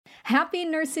Happy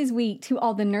Nurses Week to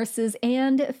all the nurses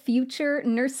and future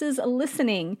nurses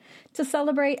listening. To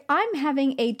celebrate, I'm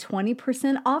having a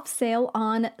 20% off sale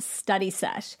on Study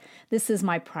Sesh. This is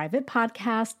my private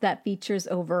podcast that features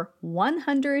over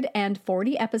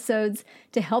 140 episodes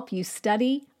to help you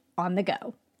study on the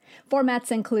go.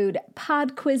 Formats include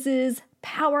pod quizzes,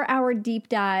 power hour deep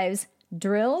dives,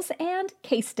 drills, and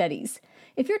case studies.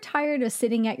 If you're tired of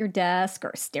sitting at your desk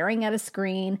or staring at a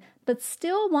screen, but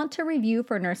still want to review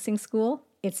for nursing school,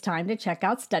 it's time to check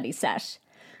out Study Sesh.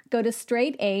 Go to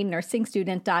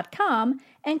straightanursingstudent.com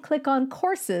and click on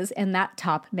courses in that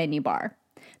top menu bar.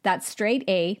 That's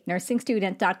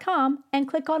straightanursingstudent.com and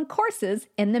click on courses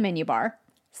in the menu bar.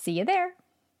 See you there.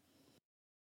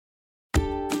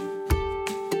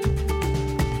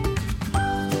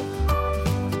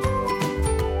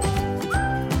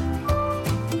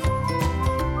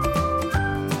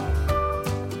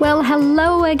 Well,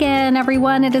 hello again,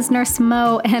 everyone. It is Nurse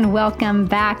Mo, and welcome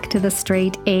back to the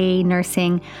Straight A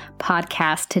Nursing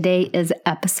Podcast. Today is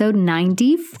episode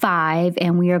 95,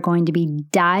 and we are going to be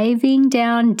diving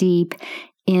down deep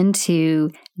into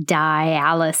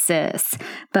dialysis.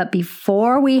 But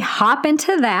before we hop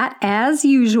into that, as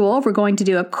usual, we're going to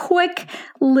do a quick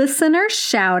listener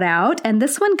shout out. And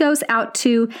this one goes out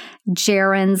to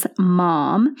Jaren's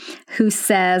mom, who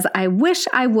says, I wish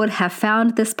I would have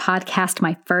found this podcast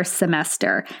my first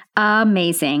semester.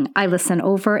 Amazing. I listen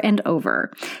over and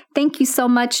over. Thank you so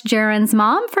much, Jaren's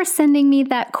mom, for sending me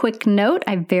that quick note.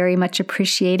 I very much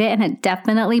appreciate it, and it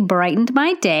definitely brightened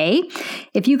my day.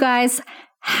 If you guys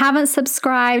haven't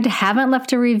subscribed, haven't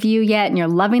left a review yet, and you're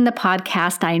loving the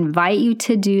podcast, I invite you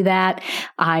to do that.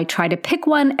 I try to pick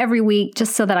one every week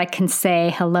just so that I can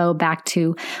say hello back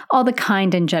to all the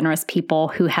kind and generous people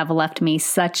who have left me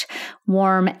such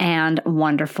warm and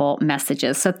wonderful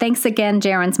messages. So thanks again,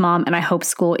 Jaren's mom, and I hope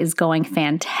school is going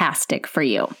fantastic for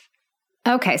you.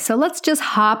 Okay, so let's just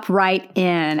hop right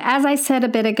in. As I said a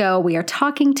bit ago, we are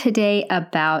talking today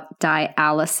about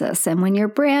dialysis. And when you're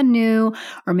brand new,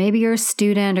 or maybe you're a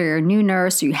student or you're a new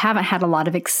nurse, or you haven't had a lot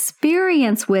of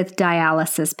experience with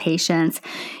dialysis patients,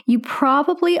 you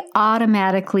probably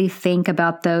automatically think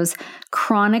about those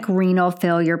chronic renal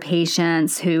failure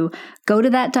patients who go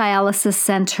to that dialysis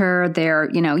center. They're,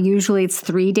 usually it's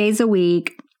 3 days a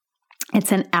week.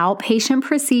 It's an outpatient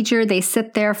procedure. They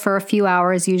sit there for a few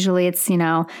hours. Usually it's,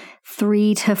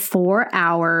 3 to 4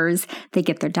 hours. They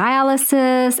get their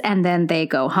dialysis and then they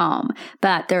go home.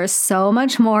 But there's so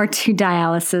much more to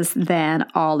dialysis than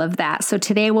all of that. So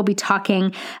today we'll be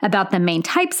talking about the main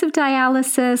types of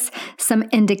dialysis, some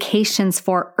indications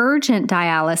for urgent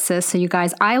dialysis. So you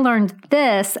guys, I learned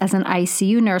this as an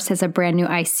ICU nurse, as a brand new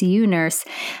ICU nurse,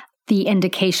 the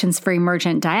indications for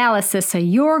emergent dialysis. So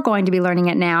you're going to be learning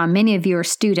it now, and many of you are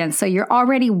students, so you're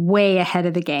already way ahead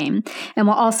of the game. And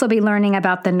we'll also be learning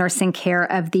about the nursing care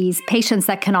of these patients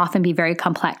that can often be very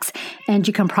complex. And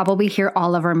you can probably hear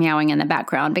Oliver meowing in the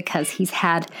background because he's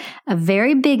had a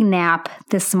very big nap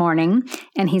this morning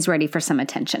and he's ready for some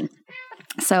attention.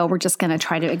 So we're just going to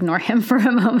try to ignore him for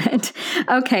a moment.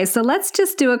 Okay, so let's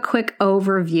just do a quick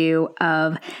overview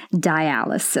of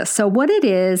dialysis. So what it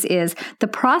is the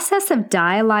process of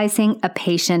dialyzing a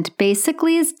patient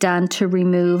basically is done to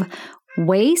remove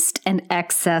waste and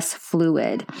excess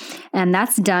fluid. And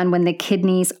that's done when the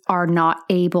kidneys are not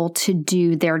able to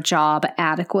do their job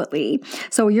adequately.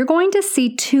 So you're going to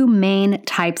see two main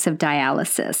types of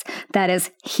dialysis. That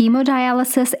is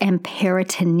hemodialysis and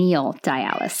peritoneal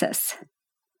dialysis.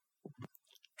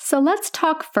 So let's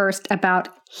talk first about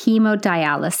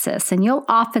hemodialysis, and you'll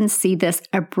often see this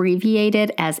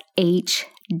abbreviated as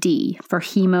HD for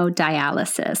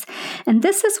hemodialysis. And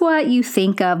this is what you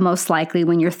think of most likely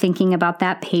when you're thinking about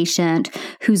that patient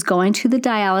who's going to the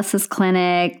dialysis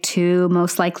clinic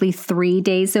most likely 3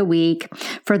 days a week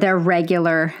for their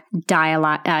regular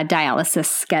dialysis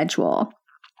schedule.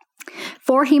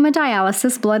 For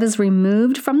hemodialysis, blood is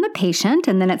removed from the patient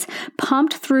and then it's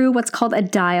pumped through what's called a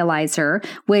dialyzer,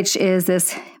 which is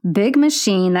this big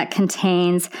machine that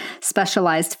contains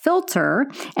specialized filter,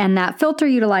 and that filter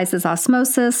utilizes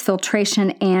osmosis, filtration,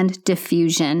 and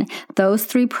diffusion. Those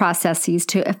three processes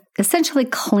to essentially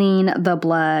clean the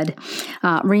blood,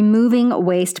 removing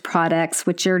waste products,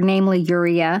 which are namely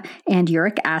urea and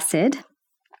uric acid.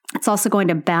 It's also going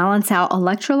to balance out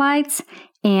electrolytes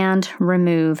and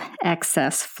remove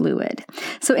excess fluid.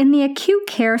 So in the acute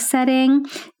care setting,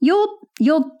 you'll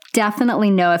definitely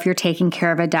know if you're taking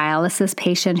care of a dialysis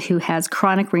patient who has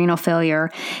chronic renal failure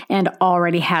and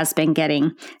already has been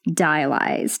getting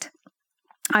dialyzed.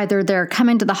 Either they're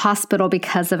coming to the hospital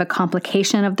because of a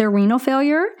complication of their renal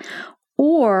failure,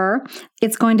 or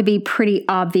it's going to be pretty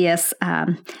obvious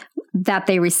that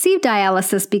they receive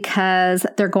dialysis because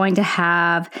they're going to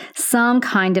have some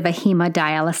kind of a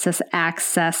hemodialysis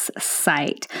access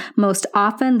site. Most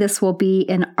often, this will be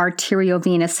an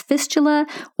arteriovenous fistula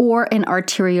or an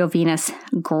arteriovenous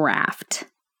graft.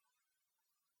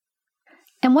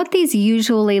 And what these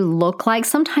usually look like,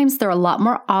 sometimes they're a lot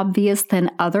more obvious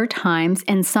than other times.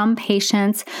 In some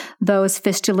patients, those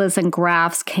fistulas and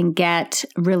grafts can get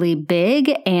really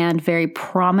big and very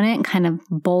prominent, kind of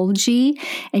bulgy,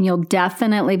 and you'll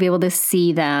definitely be able to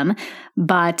see them.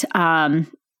 But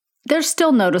they're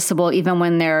still noticeable even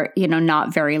when they're,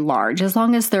 not very large. As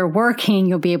long as they're working,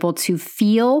 you'll be able to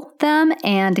feel them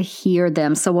and hear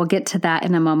them. So we'll get to that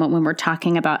in a moment when we're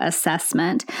talking about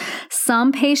assessment.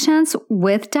 Some patients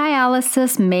with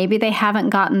dialysis, maybe they haven't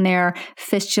gotten their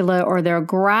fistula or their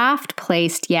graft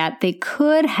placed yet. They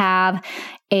could have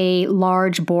a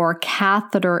large bore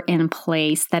catheter in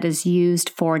place that is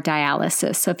used for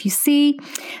dialysis. So if you see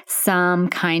some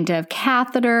kind of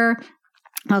catheter,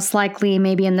 most likely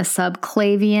maybe in the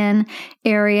subclavian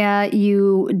area,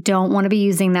 you don't want to be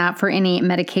using that for any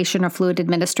medication or fluid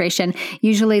administration.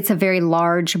 Usually it's a very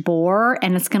large bore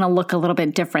and it's going to look a little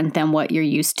bit different than what you're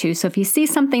used to. So if you see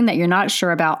something that you're not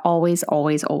sure about, always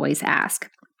ask.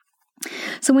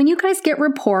 So when you guys get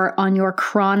report on your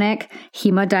chronic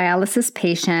hemodialysis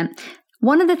patient,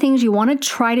 one of the things you want to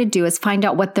try to do is find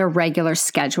out what their regular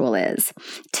schedule is.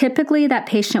 Typically, that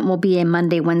patient will be a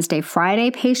Monday, Wednesday,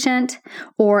 Friday patient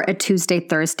or a Tuesday,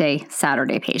 Thursday,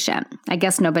 Saturday patient. I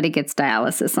guess nobody gets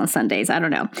dialysis on Sundays. I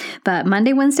don't know. But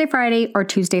Monday, Wednesday, Friday, or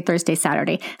Tuesday, Thursday,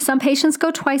 Saturday. Some patients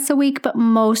go twice a week, but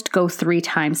most go 3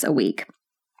 times a week.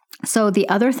 So the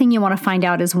other thing you want to find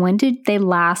out is when did they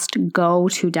last go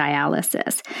to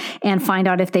dialysis and find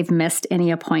out if they've missed any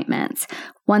appointments.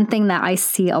 One thing that I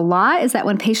see a lot is that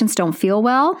when patients don't feel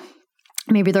well,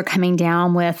 maybe they're coming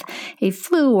down with a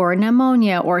flu or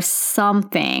pneumonia or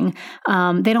something.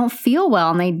 They don't feel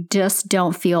well and they just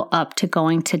don't feel up to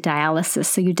going to dialysis.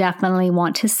 So you definitely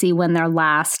want to see when their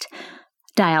last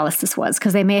dialysis was,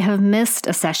 because they may have missed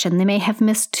a session. They may have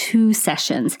missed 2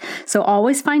 sessions. So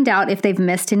always find out if they've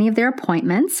missed any of their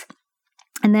appointments.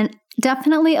 And then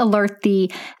definitely alert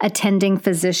the attending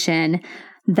physician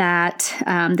that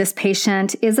this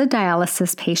patient is a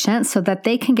dialysis patient so that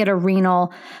they can get a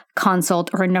renal consult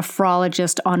or a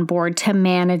nephrologist on board to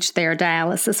manage their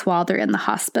dialysis while they're in the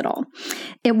hospital.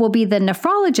 It will be the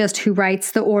nephrologist who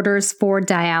writes the orders for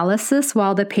dialysis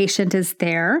while the patient is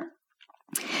there.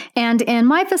 And in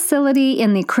my facility,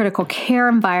 in the critical care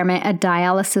environment, a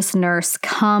dialysis nurse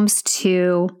comes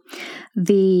to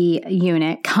the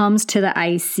unit, comes to the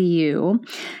ICU,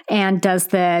 and does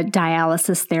the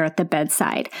dialysis there at the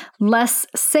bedside. Less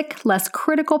sick, less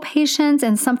critical patients,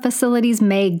 and some facilities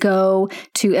may go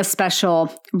to a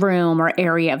special room or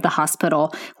area of the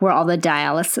hospital where all the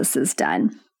dialysis is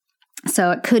done.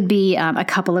 So it could be a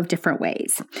couple of different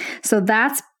ways. So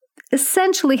that's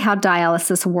essentially how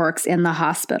dialysis works in the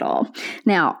hospital.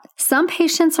 Now, some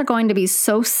patients are going to be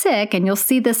so sick, and you'll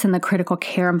see this in the critical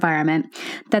care environment,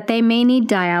 that they may need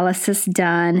dialysis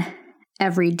done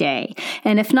every day.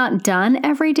 And if not done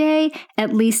every day,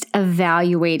 at least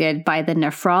evaluated by the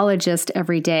nephrologist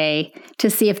every day to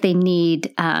see if they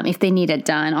need it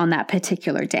done on that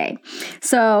particular day.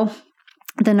 So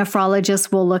the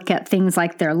nephrologist will look at things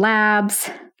like their labs,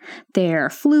 their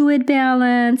fluid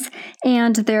balance,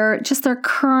 and their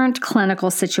current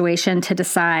clinical situation to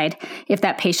decide if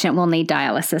that patient will need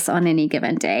dialysis on any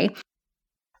given day.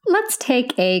 Let's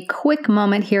take a quick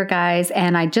moment here, guys,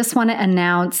 and I just want to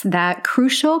announce that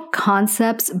Crucial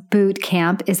Concepts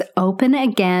Bootcamp is open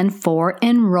again for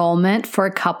enrollment for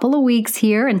a couple of weeks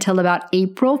here until about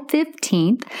April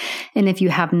 15th. And if you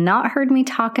have not heard me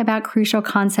talk about Crucial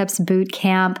Concepts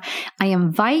Bootcamp, I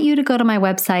invite you to go to my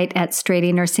website at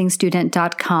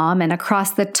straightanursingstudent.com, and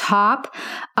across the top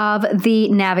of the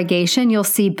navigation, you'll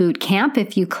see Bootcamp.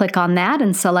 If you click on that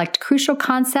and select Crucial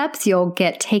Concepts, you'll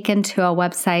get taken to a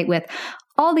website with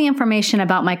all the information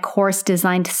about my course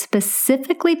designed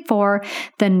specifically for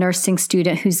the nursing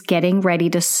student who's getting ready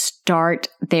to start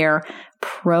their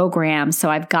program. So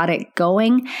I've got it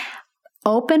going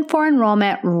open for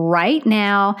enrollment right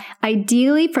now,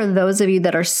 ideally for those of you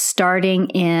that are starting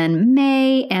in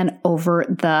May and over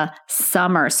the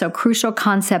summer. So Crucial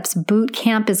Concepts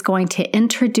Bootcamp is going to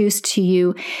introduce to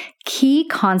you key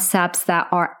concepts that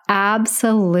are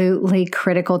absolutely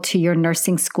critical to your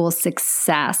nursing school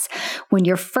success. When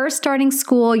you're first starting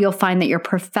school, you'll find that your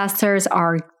professors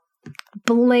are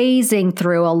blazing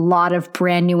through a lot of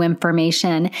brand new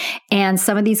information, and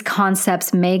some of these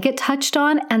concepts may get touched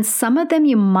on, and some of them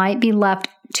you might be left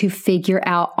to figure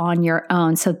out on your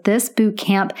own. So this boot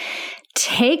camp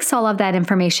takes all of that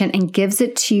information and gives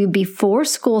it to you before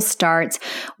school starts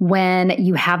when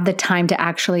you have the time to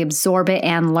actually absorb it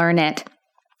and learn it.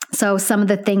 So some of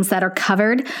the things that are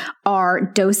covered are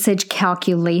dosage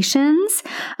calculations.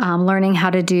 Learning how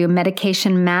to do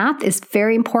medication math is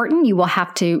very important. You will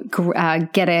have to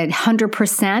get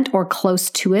 100% or close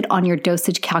to it on your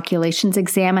dosage calculations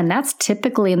exam, and that's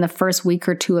typically in the first week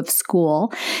or two of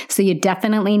school. So you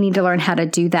definitely need to learn how to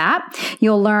do that.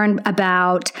 You'll learn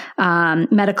about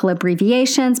medical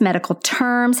abbreviations, medical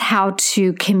terms, how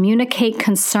to communicate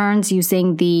concerns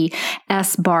using the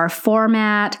SBAR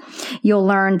format. You'll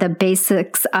learn the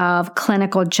basics of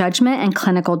clinical judgment and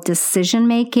clinical decision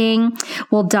making.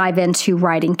 We'll dive into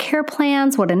writing care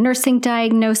plans, what a nursing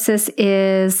diagnosis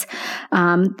is,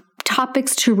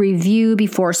 topics to review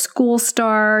before school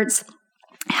starts,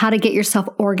 how to get yourself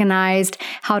organized,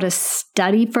 how to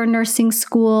study for nursing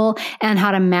school, and how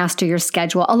to master your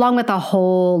schedule, along with a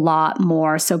whole lot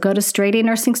more. So go to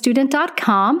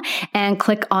straightanursingstudent.com and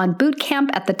click on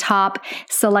Bootcamp at the top,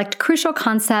 select Crucial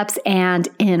Concepts, and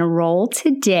enroll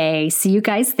today. See you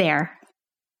guys there.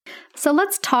 So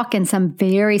let's talk in some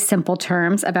very simple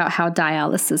terms about how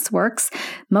dialysis works,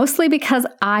 mostly because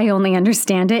I only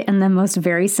understand it in the most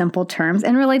very simple terms.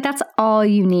 And really, that's all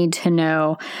you need to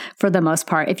know for the most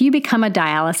part. If you become a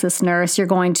dialysis nurse, you're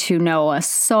going to know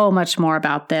so much more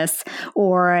about this,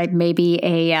 or maybe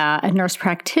a nurse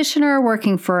practitioner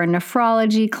working for a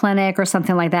nephrology clinic or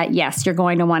something like that. Yes, you're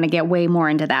going to want to get way more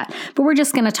into that. But we're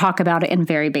just going to talk about it in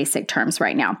very basic terms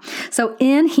right now. So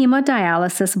in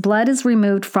hemodialysis, blood is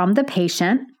removed from the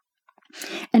patient,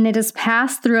 and it is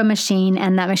passed through a machine,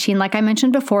 and that machine, like I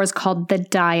mentioned before, is called the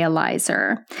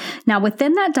dialyzer. Now,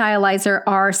 within that dialyzer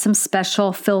are some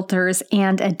special filters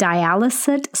and a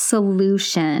dialysate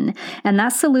solution, and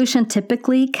that solution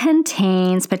typically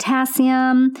contains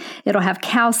potassium, it'll have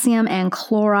calcium and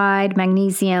chloride,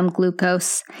 magnesium,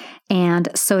 glucose, and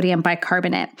sodium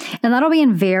bicarbonate. And that'll be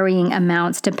in varying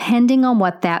amounts depending on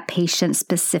what that patient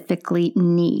specifically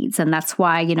needs. And that's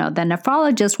why, the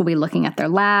nephrologist will be looking at their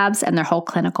labs and their whole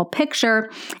clinical picture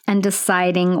and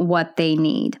deciding what they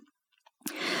need.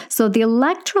 So the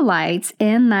electrolytes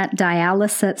in that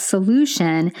dialysate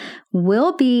solution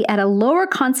will be at a lower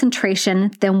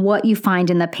concentration than what you find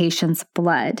in the patient's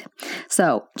blood.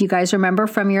 So do you guys remember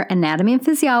from your anatomy and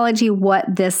physiology what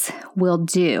this will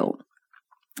do?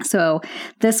 So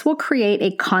this will create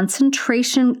a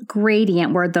concentration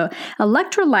gradient where the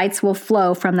electrolytes will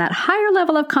flow from that higher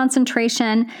level of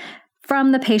concentration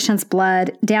from the patient's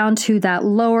blood down to that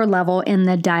lower level in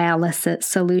the dialysate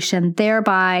solution,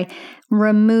 thereby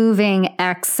removing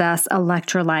excess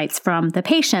electrolytes from the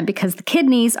patient because the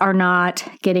kidneys are not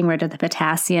getting rid of the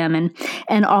potassium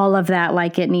and all of that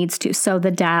like it needs to. So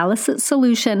the dialysate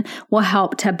solution will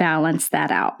help to balance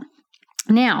that out.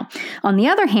 Now, on the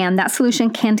other hand, that solution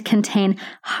can contain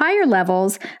higher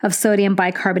levels of sodium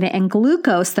bicarbonate and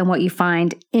glucose than what you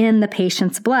find in the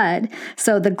patient's blood.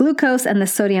 So the glucose and the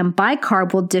sodium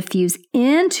bicarb will diffuse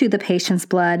into the patient's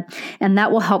blood, and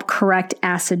that will help correct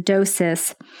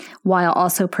acidosis while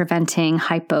also preventing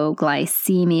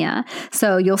hypoglycemia.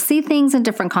 So you'll see things in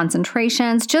different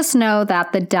concentrations. Just know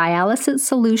that the dialysate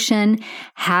solution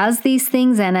has these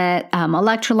things in it,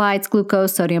 electrolytes,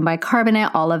 glucose, sodium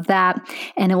bicarbonate, all of that.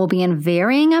 And it will be in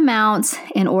varying amounts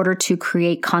in order to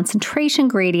create concentration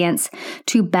gradients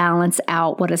to balance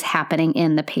out what is happening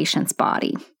in the patient's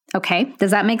body. Okay,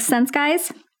 does that make sense,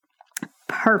 guys?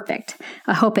 Perfect.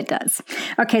 I hope it does.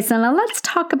 Okay, so now let's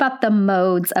talk about the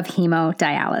modes of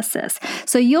hemodialysis.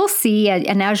 So you'll see,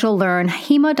 and as you'll learn,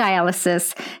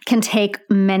 hemodialysis can take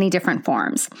many different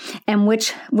forms. And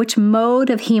which mode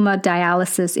of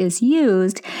hemodialysis is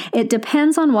used, it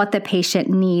depends on what the patient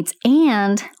needs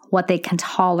and what they can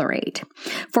tolerate.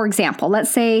 For example, let's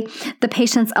say the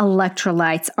patient's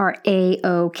electrolytes are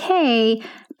A-OK,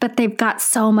 but they've got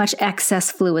so much excess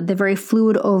fluid. They're very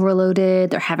fluid overloaded.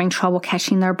 They're having trouble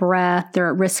catching their breath. They're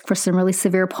at risk for some really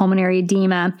severe pulmonary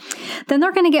edema. Then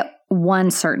they're going to get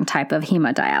one certain type of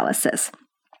hemodialysis.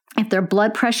 If their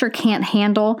blood pressure can't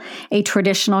handle a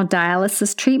traditional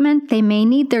dialysis treatment, they may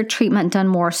need their treatment done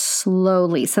more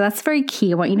slowly. So that's very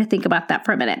key. I want you to think about that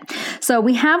for a minute. So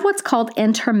we have what's called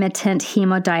intermittent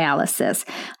hemodialysis.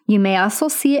 You may also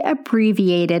see it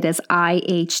abbreviated as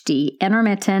IHD,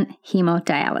 intermittent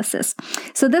hemodialysis.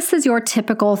 So this is your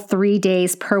typical 3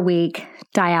 days per week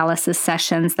dialysis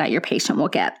sessions that your patient will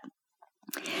get.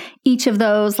 Each of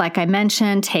those, like I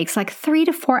mentioned, takes like 3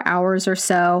 to 4 hours or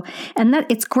so. And that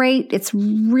it's great. It's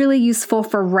really useful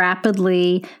for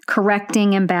rapidly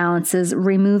correcting imbalances,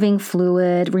 removing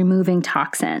fluid, removing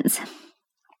toxins.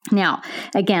 Now,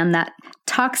 again, that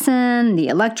toxin, the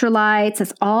electrolytes,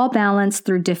 it's all balanced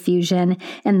through diffusion,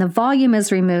 and the volume is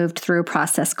removed through a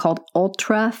process called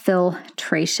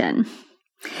ultrafiltration.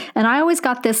 And I always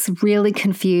got this really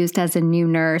confused as a new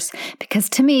nurse because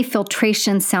to me,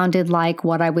 filtration sounded like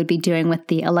what I would be doing with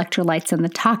the electrolytes and the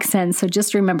toxins. So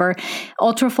just remember,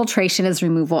 ultrafiltration is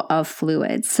removal of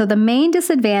fluids. So the main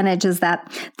disadvantage is that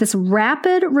this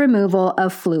rapid removal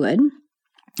of fluid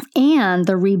and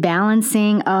the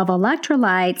rebalancing of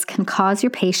electrolytes can cause your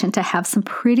patient to have some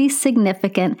pretty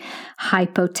significant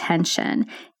hypotension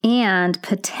and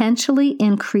potentially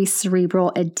increase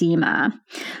cerebral edema.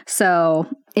 So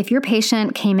if your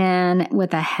patient came in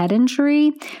with a head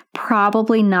injury,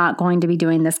 probably not going to be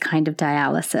doing this kind of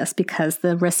dialysis because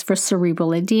the risk for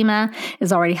cerebral edema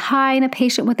is already high in a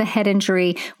patient with a head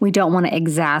injury. We don't want to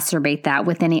exacerbate that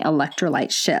with any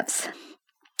electrolyte shifts.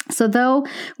 So though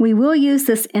we will use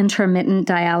this intermittent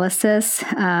dialysis,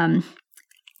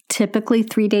 typically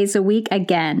 3 days a week,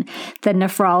 again, the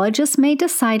nephrologist may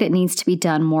decide it needs to be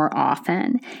done more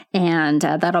often. And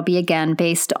that'll be, again,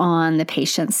 based on the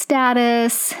patient's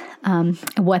status,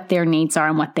 what their needs are,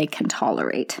 and what they can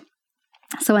tolerate.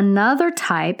 So another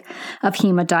type of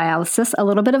hemodialysis, a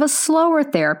little bit of a slower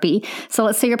therapy. So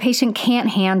let's say your patient can't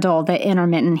handle the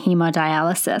intermittent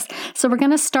hemodialysis. So we're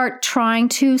going to start trying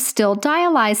to still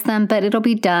dialyze them, but it'll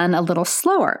be done a little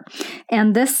slower.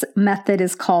 And this method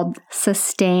is called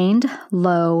sustained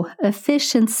low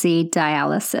efficiency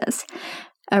dialysis,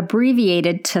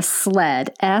 abbreviated to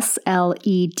SLED,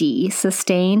 S-L-E-D,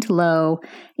 sustained low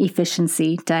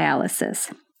efficiency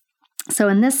dialysis. So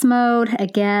in this mode,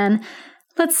 again,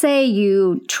 let's say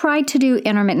you tried to do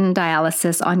intermittent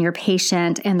dialysis on your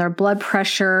patient and their blood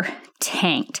pressure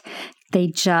tanked. They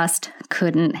just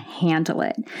couldn't handle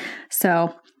it.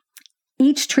 So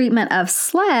each treatment of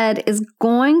SLED is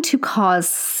going to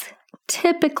cause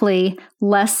typically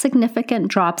less significant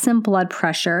drops in blood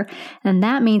pressure, and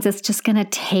that means it's just going to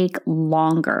take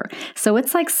longer. So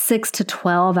it's like 6 to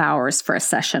 12 hours for a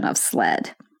session of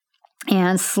SLED.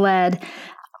 And SLED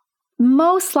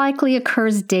most likely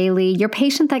occurs daily. Your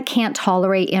patient that can't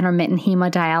tolerate intermittent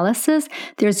hemodialysis,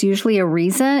 there's usually a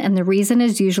reason, and the reason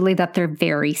is usually that they're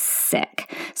very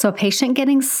sick. So a patient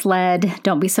getting SLED,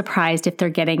 don't be surprised if they're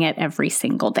getting it every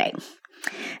single day.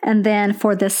 And then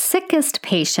for the sickest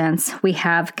patients, we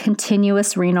have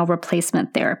continuous renal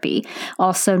replacement therapy,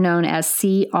 also known as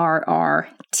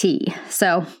CRRT.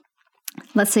 So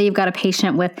let's say you've got a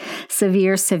patient with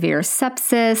severe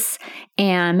sepsis,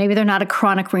 and maybe they're not a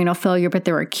chronic renal failure, but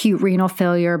they're acute renal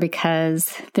failure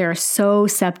because they're so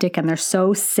septic and they're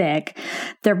so sick.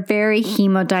 They're very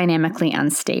hemodynamically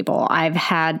unstable.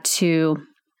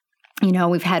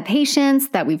 We've had patients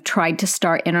that we've tried to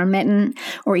start intermittent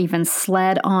or even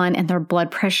SLED on, and their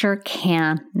blood pressure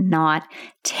cannot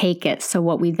take it. So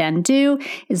what we then do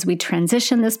is we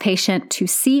transition this patient to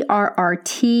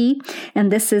CRRT,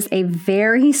 and this is a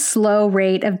very slow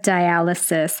rate of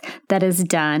dialysis that is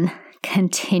done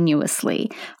continuously,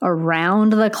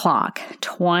 around the clock,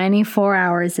 24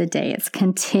 hours a day. It's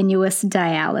continuous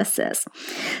dialysis.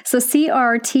 So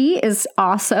CRT is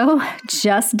also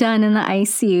just done in the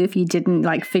ICU if you didn't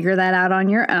figure that out on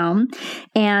your own,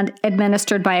 and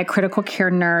administered by a critical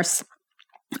care nurse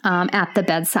at the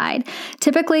bedside.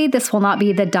 Typically, this will not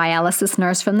be the dialysis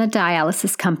nurse from the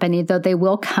dialysis company, though they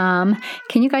will come.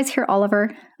 Can you guys hear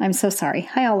Oliver? I'm so sorry.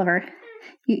 Hi, Oliver.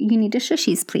 You need to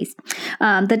shushies, please.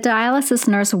 The dialysis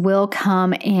nurse will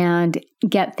come and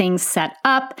get things set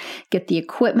up, get the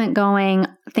equipment going,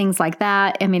 things like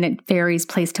that. I mean, it varies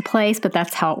place to place, but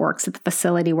that's how it works at the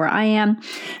facility where I am.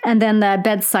 And then the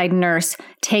bedside nurse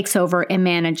takes over and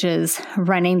manages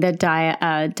running the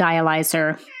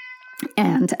dialyzer.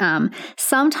 And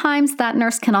sometimes that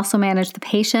nurse can also manage the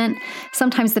patient.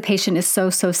 Sometimes the patient is so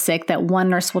sick that one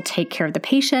nurse will take care of the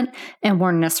patient and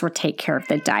one nurse will take care of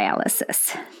the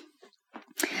dialysis.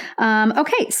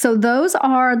 Okay, so those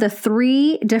are the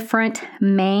 3 different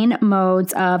main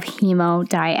modes of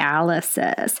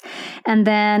hemodialysis. And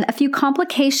then a few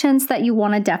complications that you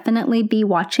want to definitely be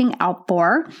watching out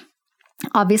for.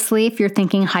 Obviously, if you're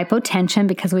thinking hypotension,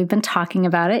 because we've been talking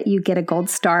about it, you get a gold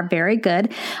star. Very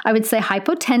good. I would say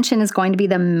hypotension is going to be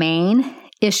the main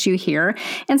issue here.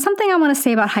 And something I want to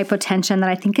say about hypotension that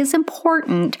I think is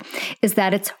important is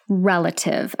that it's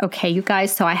relative. Okay, you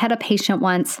guys, so I had a patient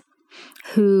once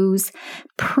whose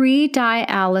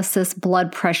pre-dialysis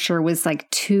blood pressure was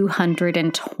like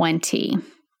 220.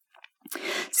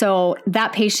 So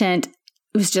that patient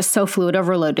was just so fluid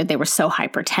overloaded. They were so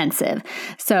hypertensive.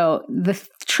 So the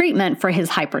treatment for his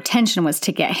hypertension was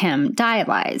to get him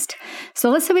dialyzed. So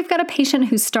let's say we've got a patient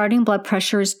whose starting blood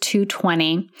pressure is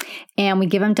 220, and we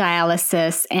give him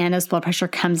dialysis, and his blood pressure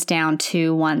comes down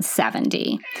to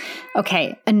 170.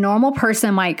 Okay, a normal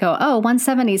person might go, oh,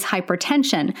 170 is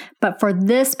hypertension. But for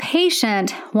this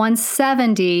patient,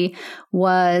 170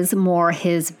 was more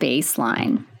his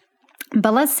baseline.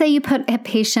 But let's say you put a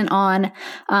patient on,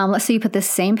 let's say you put the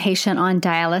same patient on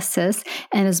dialysis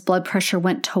and his blood pressure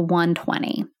went to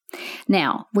 120.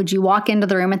 Now, would you walk into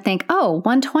the room and think, oh,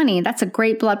 120, that's a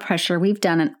great blood pressure. We've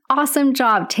done an awesome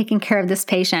job taking care of this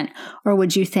patient. Or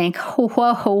would you think,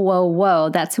 whoa,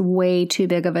 that's way too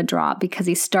big of a drop because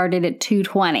he started at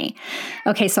 220.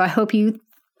 Okay, so I hope you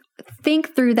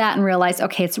think through that and realize,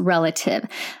 okay, it's relative.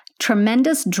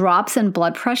 Tremendous drops in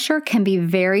blood pressure can be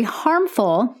very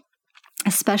harmful,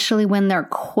 especially when they're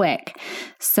quick.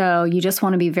 So you just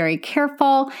want to be very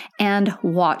careful and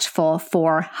watchful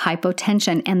for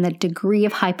hypotension and the degree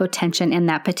of hypotension in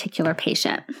that particular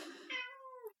patient.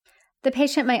 The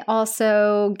patient may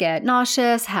also get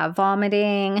nauseous, have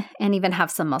vomiting, and even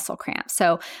have some muscle cramps.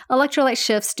 So electrolyte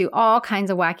shifts do all kinds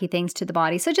of wacky things to the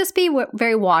body. So just be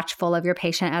very watchful of your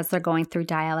patient as they're going through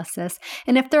dialysis.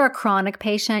 And if they're a chronic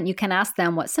patient, you can ask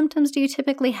them, what symptoms do you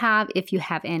typically have? If you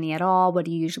have any at all, what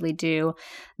do you usually do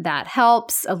that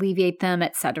helps alleviate them,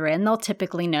 etc. And they'll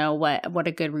typically know what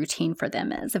a good routine for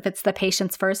them is. If it's the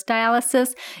patient's first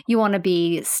dialysis, you want to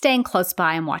be staying close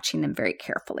by and watching them very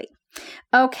carefully.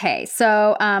 Okay,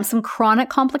 so some chronic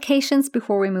complications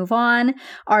before we move on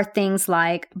are things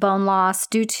like bone loss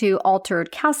due to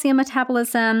altered calcium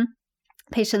metabolism,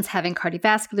 patients having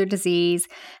cardiovascular disease,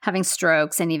 having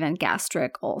strokes, and even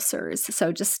gastric ulcers.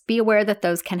 So just be aware that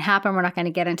those can happen. We're not going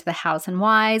to get into the hows and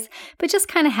whys, but just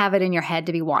kind of have it in your head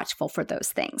to be watchful for those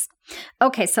things.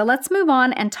 Okay, so let's move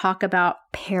on and talk about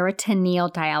peritoneal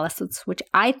dialysis, which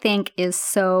I think is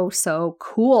so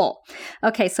cool.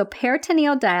 Okay, so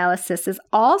peritoneal dialysis is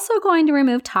also going to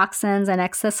remove toxins and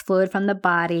excess fluid from the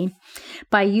body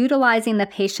by utilizing the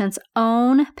patient's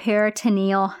own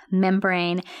peritoneal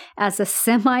membrane as a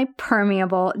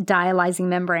semi-permeable dialyzing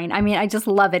membrane. I mean, I just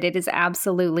love it. It is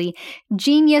absolutely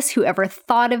genius. Whoever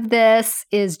thought of this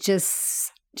is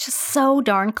just so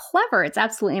darn clever. It's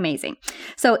absolutely amazing.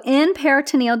 So in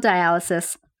peritoneal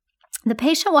dialysis, the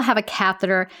patient will have a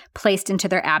catheter placed into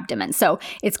their abdomen. So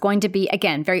it's going to be,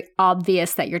 again, very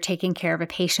obvious that you're taking care of a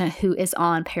patient who is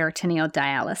on peritoneal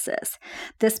dialysis.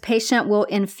 This patient will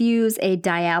infuse a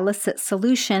dialysis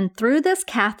solution through this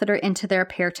catheter into their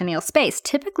peritoneal space.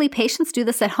 Typically, patients do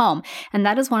this at home, and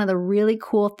that is one of the really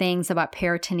cool things about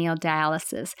peritoneal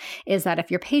dialysis, is that if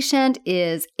your patient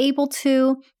is able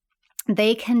to,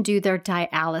 they can do their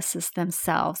dialysis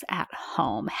themselves at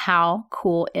home. How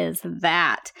cool is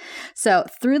that? So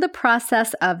through the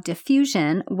process of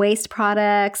diffusion, waste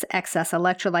products, excess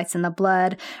electrolytes in the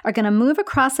blood are going to move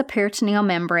across a peritoneal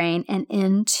membrane and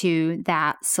into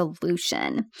that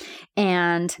solution.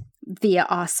 And via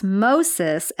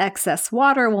osmosis, excess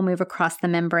water will move across the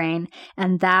membrane,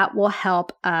 and that will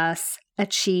help us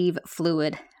achieve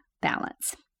fluid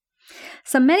balance.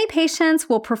 So many patients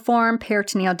will perform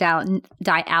peritoneal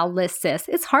dialysis.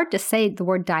 It's hard to say the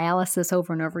word dialysis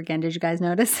over and over again. Did you guys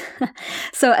notice?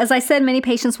 So as I said, many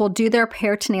patients will do their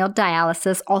peritoneal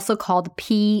dialysis, also called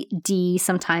PD.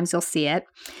 Sometimes you'll see it.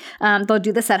 They'll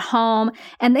do this at home,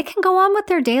 and they can go on with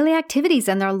their daily activities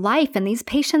and their life. And these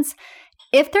patients,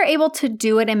 if they're able to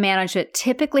do it and manage it,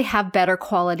 typically have better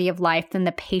quality of life than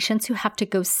the patients who have to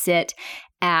go sit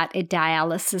at a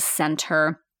dialysis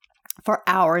center for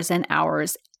hours and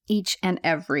hours each and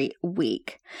every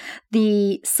week.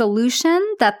 The solution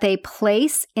that they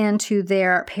place into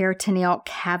their peritoneal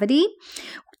cavity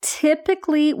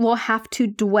typically will have to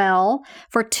dwell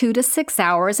for 2 to 6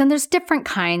 hours. And there's different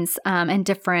kinds and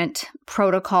different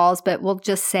protocols, but we'll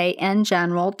just say in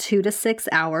general, 2 to 6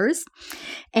 hours.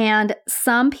 And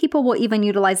some people will even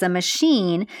utilize a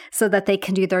machine so that they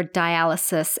can do their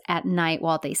dialysis at night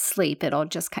while they sleep. It'll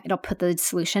put the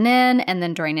solution in and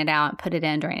then drain it out, put it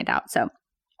in, drain it out. So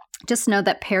just know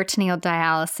that peritoneal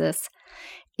dialysis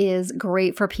is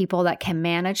great for people that can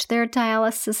manage their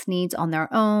dialysis needs on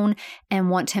their own and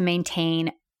want to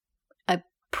maintain a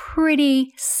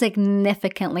pretty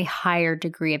significantly higher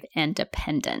degree of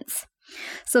independence.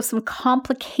 So some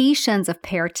complications of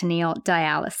peritoneal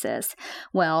dialysis.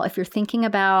 Well, if you're thinking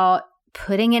about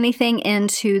putting anything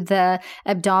into the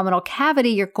abdominal cavity,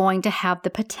 you're going to have the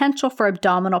potential for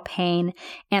abdominal pain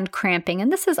and cramping.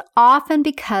 And this is often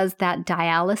because that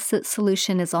dialysis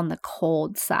solution is on the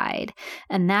cold side.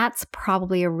 And that's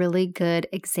probably a really good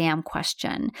exam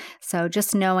question. So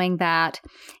just knowing that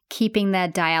keeping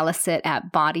that dialysate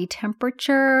at body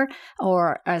temperature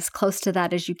or as close to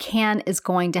that as you can is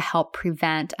going to help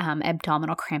prevent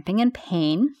abdominal cramping and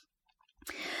pain.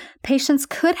 Patients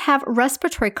could have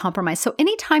respiratory compromise. So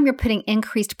anytime you're putting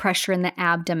increased pressure in the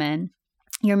abdomen,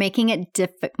 you're making it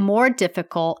more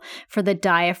difficult for the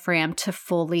diaphragm to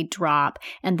fully drop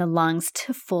and the lungs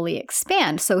to fully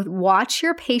expand. So watch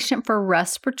your patient for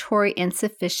respiratory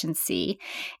insufficiency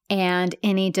and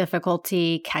any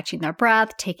difficulty catching their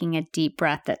breath, taking a deep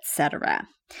breath, etc.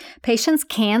 Patients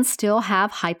can still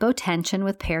have hypotension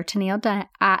with peritoneal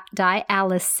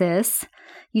dialysis.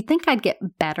 You'd think I'd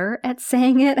get better at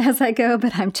saying it as I go,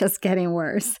 but I'm just getting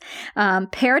worse.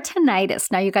 Peritonitis.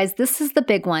 Now, you guys, this is the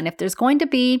big one. If there's going to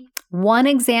be one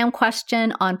exam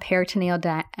question on peritoneal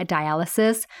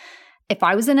dialysis, if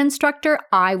I was an instructor,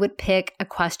 I would pick a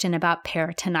question about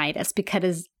peritonitis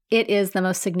because it is the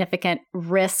most significant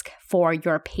risk for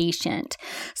your patient.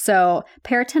 So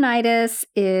peritonitis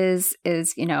is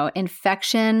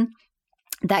infection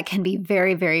that can be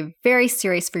very, very, very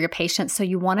serious for your patient. So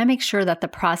you want to make sure that the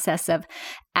process of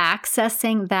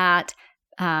accessing that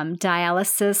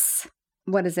dialysis,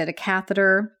 a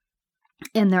catheter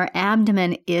in their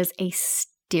abdomen is a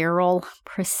sterile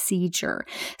procedure.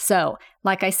 So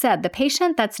like I said, the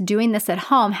patient that's doing this at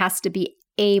home has to be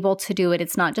able to do it.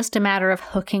 It's not just a matter of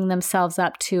hooking themselves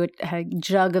up to a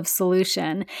jug of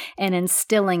solution and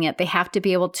instilling it. They have to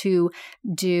be able to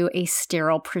do a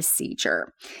sterile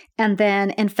procedure. And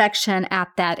then infection at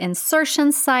that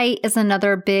insertion site is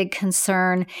another big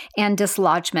concern, and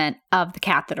dislodgement of the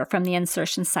catheter from the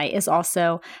insertion site is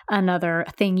also another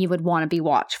thing you would want to be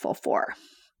watchful for.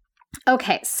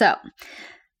 Okay, so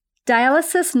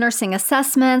dialysis nursing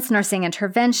assessments, nursing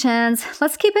interventions.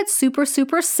 Let's keep it super,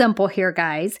 super simple here,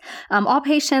 guys. All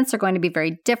patients are going to be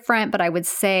very different, but I would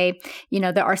say,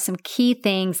 there are some key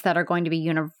things that are going to be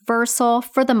universal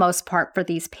for the most part for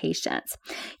these patients.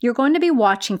 You're going to be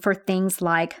watching for things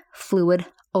like fluid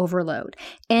overload.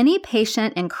 Any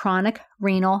patient in chronic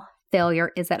renal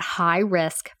failure is at high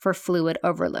risk for fluid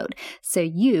overload. So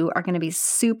you are going to be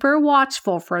super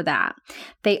watchful for that.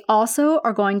 They also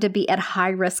are going to be at high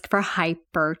risk for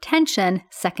hypertension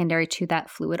secondary to that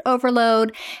fluid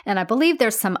overload. And I believe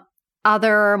there's some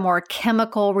other more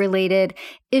chemical related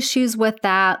issues with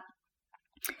that.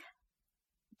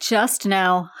 Just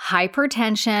know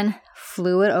hypertension,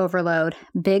 fluid overload,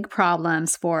 big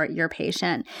problems for your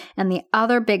patient. And the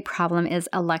other big problem is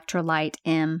electrolyte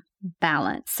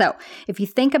imbalance. So if you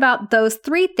think about those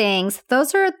three things,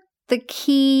 those are the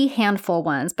key handful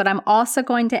ones, but I'm also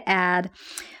going to add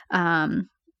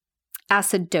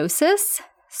acidosis.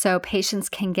 So patients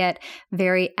can get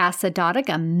very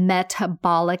acidotic, a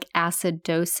metabolic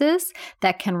acidosis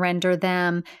that can render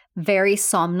them very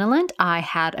somnolent. I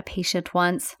had a patient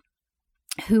once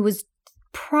who was,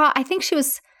 I think she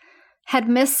had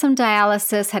missed some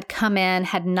dialysis, had come in,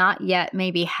 had not yet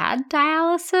maybe had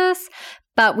dialysis,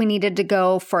 but we needed to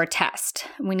go for a test.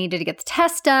 We needed to get the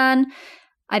test done.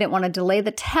 I didn't want to delay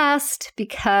the test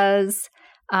because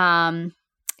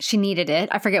she needed it.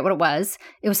 I forget what it was.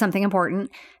 It was something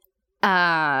important.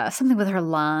 Something with her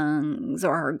lungs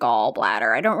or her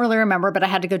gallbladder. I don't really remember, but I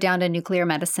had to go down to nuclear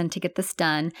medicine to get this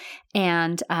done.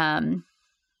 And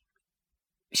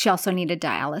she also needed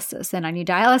dialysis, and I knew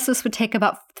dialysis would take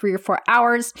about 3 or 4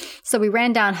 hours. So we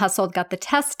ran down, hustled, got the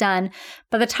test done.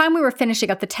 By the time we were finishing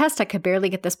up the test, I could barely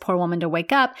get this poor woman to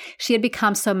wake up. She had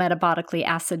become so metabolically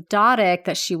acidotic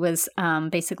that she was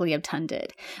basically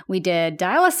obtunded. We did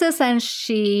dialysis, and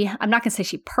I'm not going to say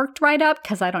she perked right up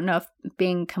because I don't know if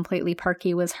being completely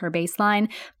perky was her baseline,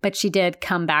 but she did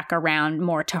come back around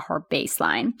more to her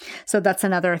baseline. So that's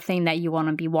another thing that you want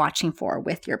to be watching for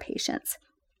with your patients.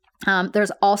 There's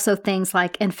also things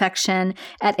like infection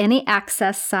at any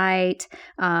access site,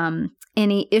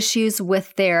 any issues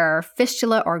with their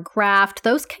fistula or graft.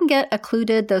 Those can get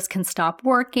occluded. Those can stop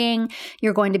working.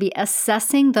 You're going to be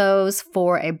assessing those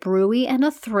for a bruit and a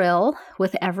thrill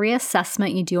with every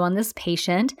assessment you do on this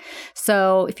patient.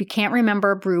 So if you can't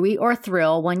remember bruit or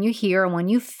thrill, when you hear and when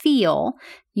you feel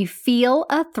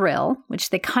a thrill, which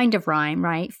they kind of rhyme,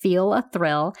 right? Feel a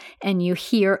thrill, and you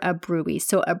hear a bruit.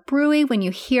 So a bruit, when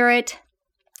you hear it,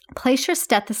 Place your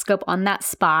stethoscope on that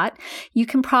spot. You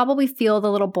can probably feel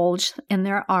the little bulge in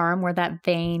their arm where that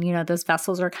vein, those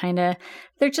vessels are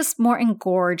they're just more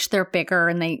engorged. They're bigger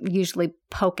and they usually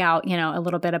poke out, a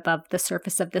little bit above the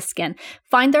surface of the skin.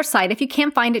 Find their site. If you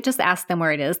can't find it, just ask them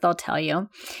where it is. They'll tell you.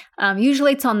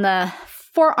 Usually it's on the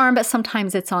forearm, but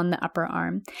sometimes it's on the upper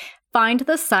arm. Find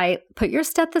the site, put your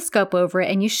stethoscope over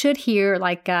it, and you should hear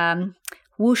like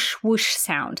whoosh, whoosh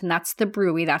sound. And that's the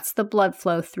bruit. That's the blood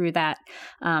flow through that,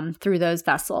 through those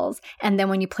vessels. And then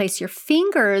when you place your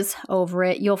fingers over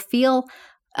it, you'll feel,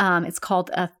 it's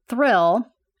called a thrill.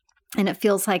 And it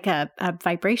feels like a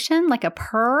vibration, like a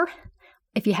purr.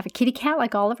 If you have a kitty cat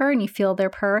like Oliver and you feel their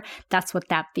purr, that's what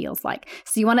that feels like.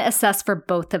 So you want to assess for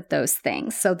both of those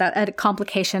things. So that a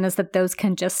complication is that those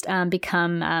can just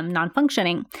become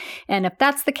non-functioning. And if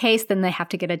that's the case, then they have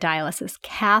to get a dialysis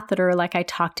catheter like I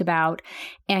talked about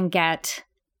and get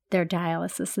their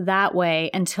dialysis that way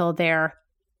until their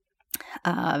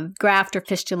graft or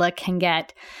fistula can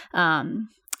get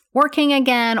working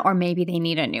again, or maybe they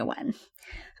need a new one.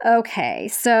 Okay,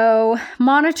 so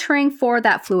monitoring for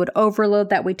that fluid overload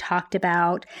that we talked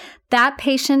about. That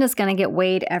patient is going to get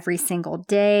weighed every single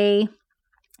day.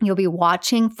 You'll be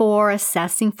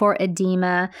assessing for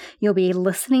edema. You'll be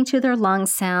listening to their lung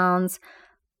sounds,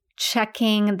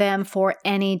 checking them for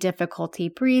any difficulty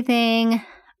breathing,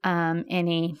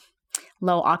 any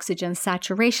low oxygen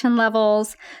saturation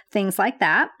levels, things like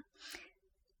that.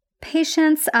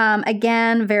 Patients,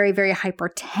 again, very, very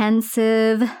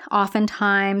hypertensive,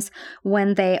 oftentimes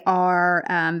when they are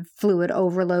fluid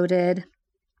overloaded.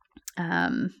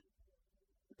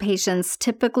 Patients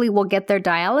typically will get their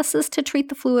dialysis to treat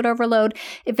the fluid overload.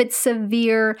 If it's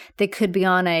severe, they could be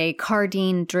on a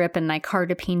cardine drip and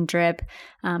nicardipine drip,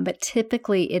 but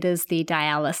typically it is the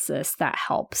dialysis that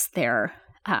helps their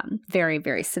very,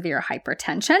 very severe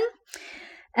hypertension.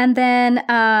 And then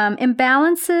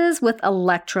imbalances with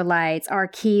electrolytes are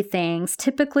key things.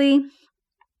 Typically,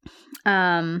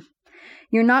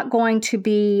 you're not going to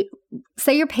be,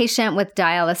 say your patient with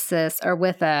dialysis or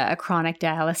with a chronic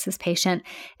dialysis patient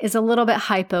is a little bit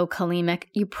hypokalemic.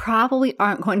 You probably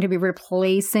aren't going to be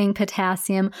replacing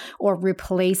potassium or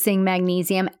replacing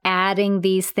magnesium, adding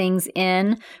these things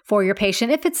in for your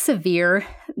patient. If it's severe,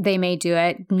 they may do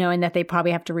it knowing that they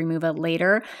probably have to remove it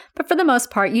later. But for the most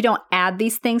part, you don't add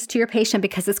these things to your patient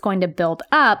because it's going to build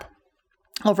up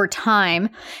over time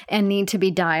and need to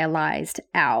be dialyzed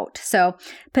out. So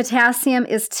potassium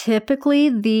is typically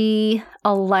the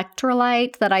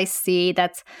electrolyte that I see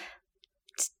that's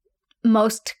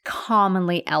most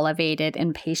commonly elevated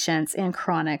in patients in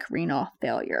chronic renal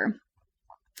failure.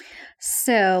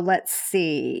 So let's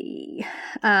see.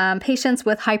 Patients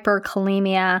with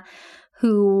hyperkalemia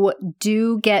who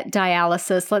do get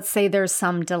dialysis, let's say there's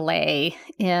some delay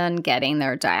in getting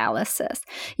their dialysis.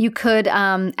 You could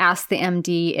ask the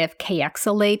MD if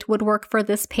Kayexalate would work for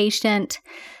this patient,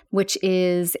 which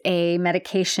is a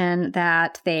medication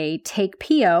that they take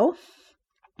PO.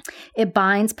 It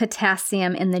binds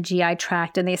potassium in the GI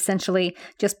tract and they essentially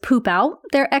just poop out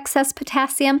their excess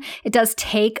potassium. It does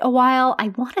take a while. I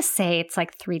want to say it's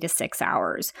like 3 to 6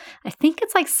 hours. I think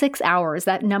it's like 6 hours.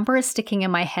 That number is sticking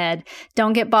in my head.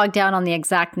 Don't get bogged down on the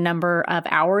exact number of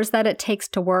hours that it takes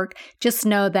to work. Just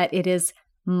know that it is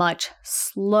much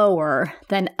slower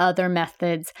than other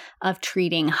methods of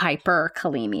treating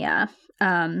hyperkalemia.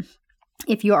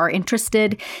 If you are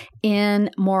interested in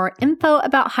more info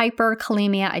about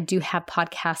hyperkalemia, I do have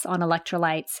podcasts on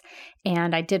electrolytes,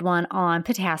 and I did one on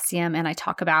potassium, and I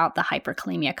talk about the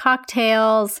hyperkalemia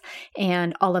cocktails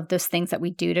and all of those things that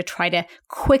we do to try to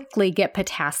quickly get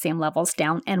potassium levels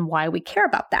down and why we care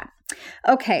about that.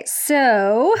 Okay,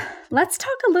 so let's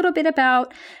talk a little bit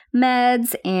about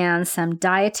meds and some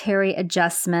dietary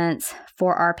adjustments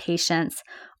for our patients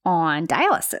on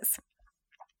dialysis.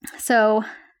 So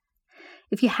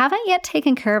if you haven't yet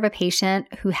taken care of a patient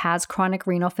who has chronic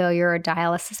renal failure or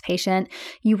dialysis patient,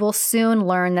 you will soon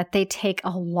learn that they take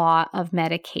a lot of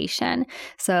medication.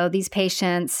 So these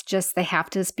patients they have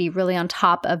to be really on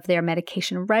top of their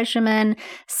medication regimen.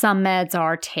 Some meds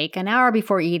are take an hour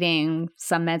before eating.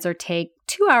 Some meds are take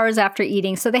 2 hours after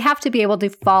eating. So they have to be able to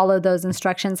follow those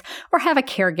instructions or have a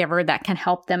caregiver that can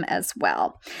help them as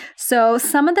well. So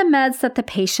some of the meds that the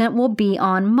patient will be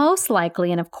on most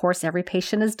likely, and of course every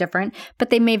patient is different, but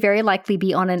they may very likely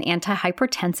be on an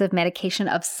antihypertensive medication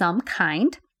of some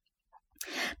kind.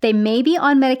 They may be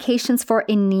on medications for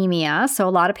anemia. So a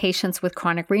lot of patients with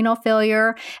chronic renal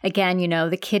failure, again,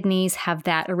 the kidneys have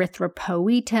that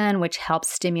erythropoietin, which helps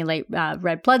stimulate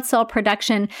red blood cell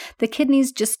production. The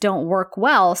kidneys just don't work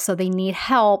well, so they need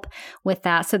help with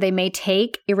that. So they may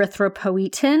take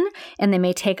erythropoietin and they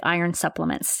may take iron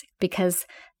supplements because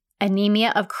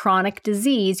anemia of chronic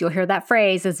disease, you'll hear that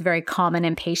phrase, is very common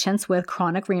in patients with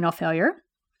chronic renal failure.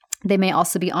 They may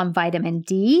also be on vitamin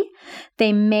D.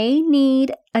 They may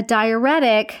need a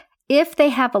diuretic if they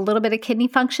have a little bit of kidney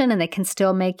function and they can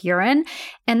still make urine.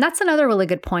 And that's another really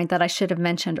good point that I should have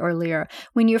mentioned earlier.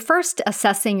 When you're first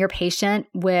assessing your patient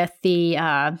with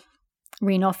the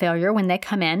renal failure, when they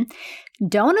come in,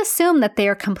 don't assume that they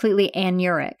are completely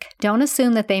anuric. Don't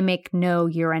assume that they make no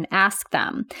urine. Ask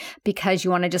them, because you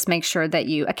want to just make sure that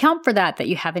you account for that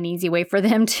you have an easy way for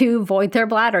them to void their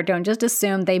bladder. Don't just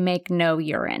assume they make no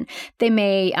urine. They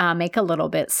may make a little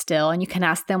bit still, and you can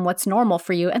ask them what's normal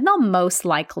for you, and they'll most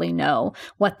likely know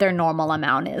what their normal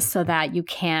amount is so that you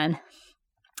can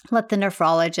let the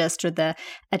nephrologist or the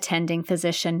attending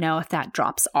physician know if that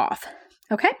drops off.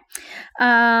 Okay,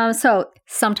 so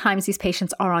sometimes these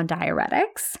patients are on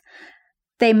diuretics.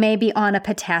 They may be on a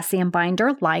potassium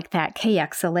binder like that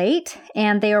Kayexalate,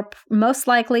 and they are most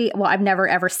likely, I've never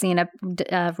ever seen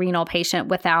a renal patient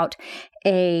without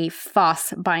a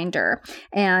phos binder.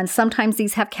 And sometimes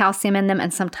these have calcium in them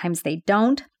and sometimes they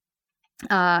don't.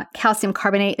 Calcium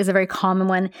carbonate is a very common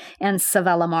one, and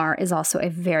Savelamar is also a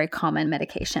very common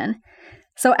medication.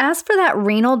 So as for that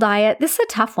renal diet, this is a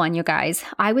tough one, you guys.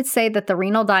 I would say that the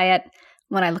renal diet,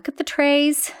 when I look at the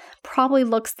trays, probably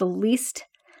looks the least,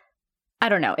 I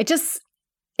don't know, it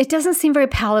doesn't seem very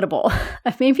palatable.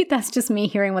 Maybe that's just me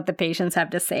hearing what the patients have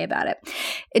to say about it.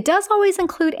 It does always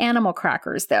include animal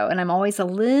crackers, though, and I'm always a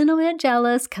little bit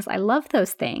jealous because I love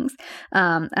those things.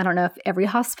 I don't know if every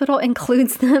hospital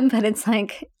includes them, but it's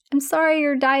like, I'm sorry,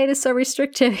 your diet is so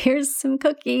restrictive. Here's some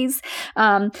cookies.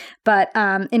 But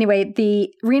anyway, the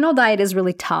renal diet is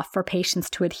really tough for patients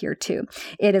to adhere to.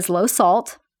 It is low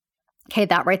salt. Okay,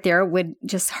 that right there would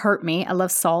just hurt me. I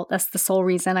love salt. That's the sole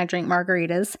reason I drink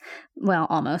margaritas. Well,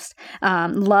 almost.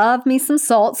 Love me some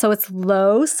salt. So it's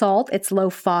low salt, it's low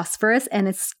phosphorus, and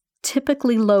it's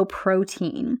typically low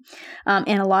protein.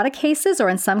 In a lot of cases, or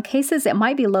in some cases, it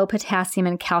might be low potassium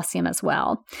and calcium as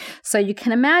well. So you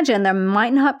can imagine there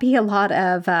might not be a lot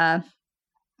of, I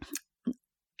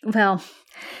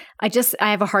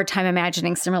have a hard time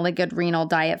imagining some really good renal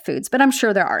diet foods, but I'm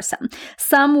sure there are some.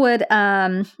 Some would,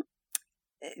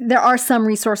 there are some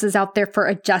resources out there for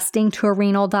adjusting to a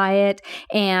renal diet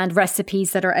and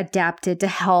recipes that are adapted to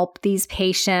help these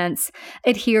patients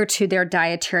adhere to their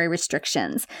dietary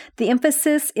restrictions. The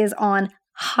emphasis is on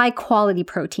high quality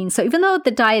protein. So even though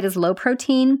the diet is low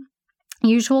protein,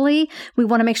 usually we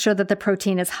want to make sure that the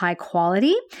protein is high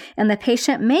quality, and the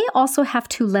patient may also have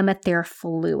to limit their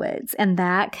fluids, and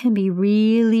that can be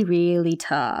really, really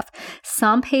tough.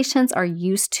 Some patients are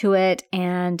used to it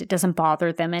and it doesn't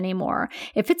bother them anymore.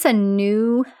 If it's a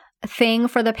new thing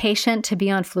for the patient to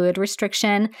be on fluid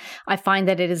restriction, I find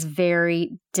that it is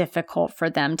very difficult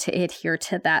for them to adhere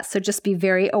to that. So just be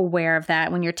very aware of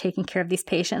that when you're taking care of these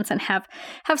patients, and have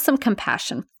some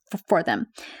compassion for them.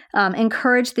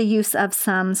 Encourage the use of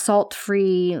some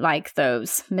salt-free, like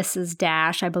those Mrs.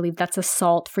 Dash. I believe that's a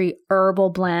salt-free herbal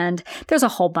blend. There's a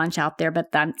whole bunch out there,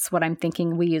 but that's what I'm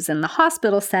thinking we use in the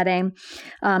hospital setting.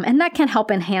 And that can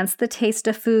help enhance the taste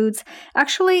of foods.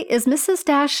 Actually, is Mrs.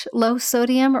 Dash low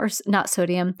sodium or not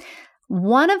sodium?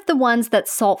 One of the ones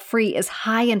that's salt-free is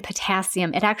high in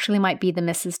potassium. It actually might be the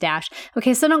Mrs. Dash.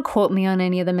 Okay, so don't quote me on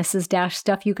any of the Mrs. Dash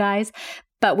stuff, you guys.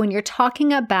 But when you're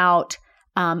talking about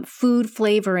food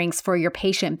flavorings for your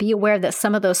patient, be aware that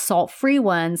some of those salt-free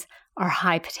ones are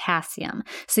high potassium.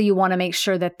 So you want to make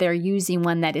sure that they're using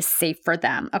one that is safe for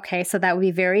them. Okay, so that would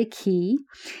be very key.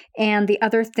 And the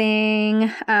other thing,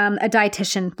 a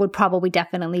dietitian would probably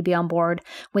definitely be on board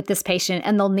with this patient,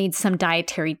 and they'll need some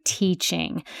dietary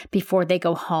teaching before they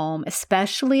go home,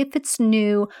 especially if it's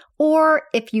new, or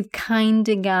if you've kind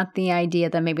of got the idea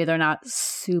that maybe they're not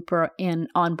super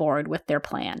on board with their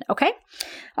plan. Okay,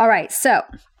 all right, so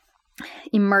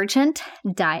emergent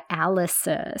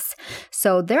dialysis.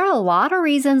 So there are a lot of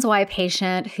reasons why a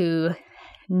patient who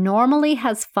normally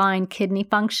has fine kidney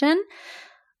function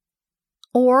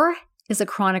or is a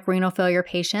chronic renal failure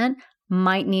patient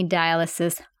might need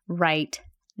dialysis right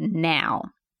now.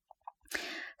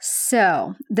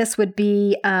 So this would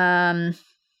be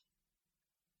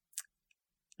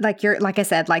like I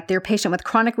said, like their patient with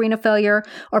chronic renal failure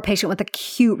or patient with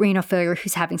acute renal failure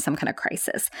who's having some kind of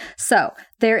crisis. So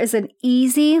there is an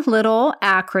easy little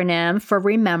acronym for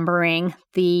remembering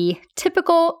the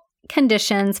typical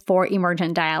conditions for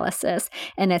emergent dialysis,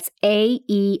 and it's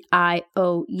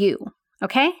AEIOU.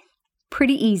 Okay?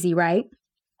 Pretty easy, right?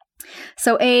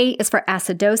 So A is for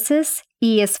acidosis,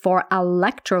 E is for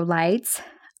electrolytes,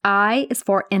 I is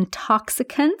for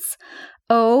intoxicants,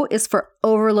 O is for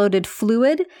overloaded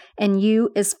fluid, and U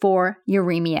is for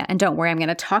uremia. And don't worry, I'm going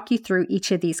to talk you through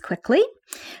each of these quickly.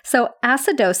 So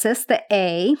acidosis, the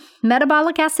A,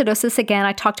 metabolic acidosis, again,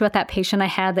 I talked about that patient I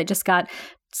had that just got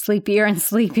sleepier and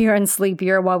sleepier and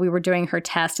sleepier while we were doing her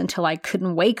test until I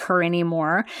couldn't wake her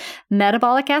anymore.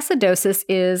 Metabolic acidosis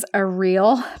is a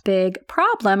real big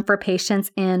problem for patients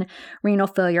in renal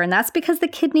failure. And that's because the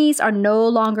kidneys are no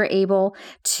longer able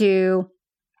to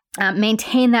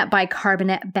maintain that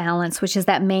bicarbonate balance, which is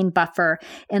that main buffer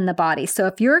in the body. So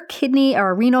if your kidney or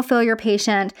a renal failure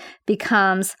patient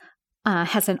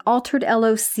has an altered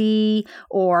LOC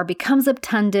or becomes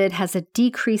obtunded, has a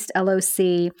decreased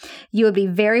LOC, you would be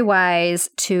very wise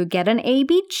to get an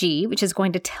ABG, which is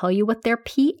going to tell you what their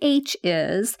pH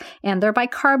is and their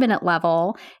bicarbonate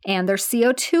level and their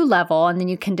CO2 level. And then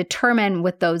you can determine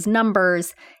with those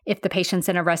numbers if the patient's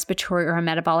in a respiratory or a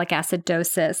metabolic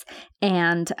acidosis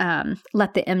and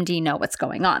let the MD know what's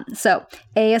going on. So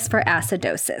A is for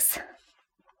acidosis.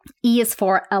 E is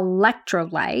for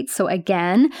electrolyte. So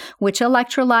again, which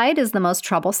electrolyte is the most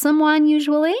troublesome one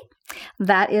usually?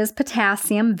 That is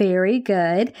potassium. Very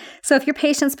good. So if your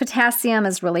patient's potassium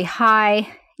is really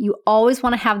high, you always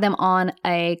want to have them on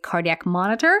a cardiac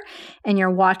monitor and you're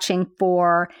watching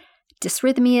for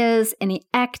dysrhythmias, any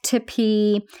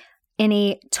ectopy,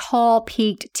 any tall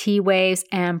peaked T waves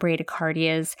and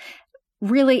bradycardias,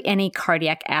 really any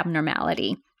cardiac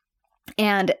abnormality.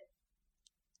 And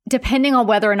depending on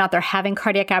whether or not they're having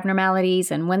cardiac abnormalities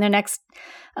and when they're next,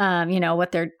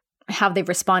 how they've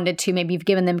responded to, maybe you've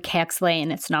given them Kexley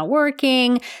and it's not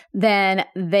working, then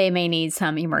they may need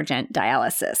some emergent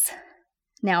dialysis.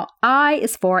 Now, I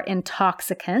is for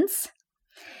intoxicants,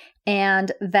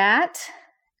 and that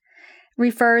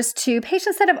refers to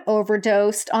patients that have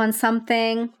overdosed on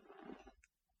something.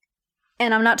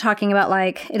 And I'm not talking about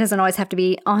it doesn't always have to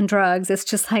be on drugs. It's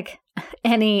just like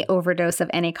any overdose of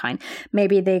any kind.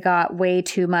 Maybe they got way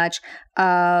too much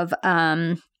of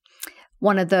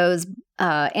one of those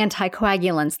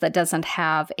anticoagulants that doesn't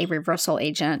have a reversal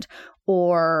agent,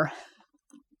 or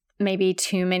maybe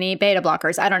too many beta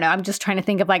blockers. I don't know. I'm just trying to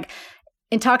think of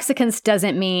intoxicants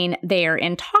doesn't mean they're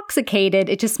intoxicated.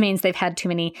 It just means they've had too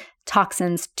many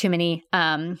toxins, too many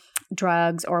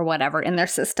drugs or whatever in their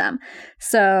system.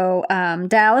 So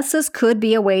dialysis could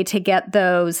be a way to get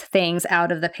those things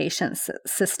out of the patient's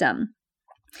system.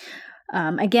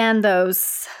 Again,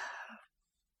 those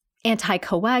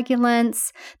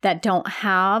anticoagulants that don't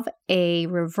have a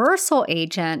reversal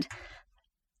agent,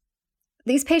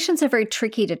 these patients are very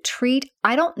tricky to treat.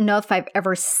 I don't know if I've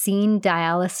ever seen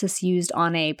dialysis used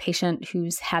on a patient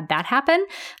who's had that happen.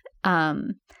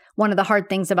 One of the hard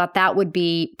things about that would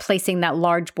be placing that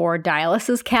large bore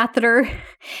dialysis catheter.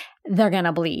 They're going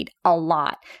to bleed a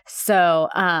lot. So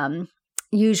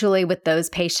usually with those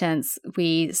patients,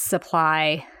 we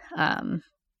supply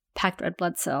packed red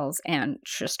blood cells and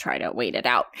just try to wait it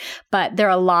out. But there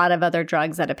are a lot of other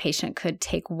drugs that a patient could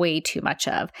take way too much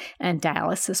of, and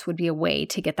dialysis would be a way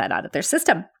to get that out of their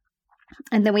system.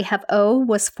 And then we have O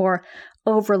was for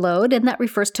overload, and that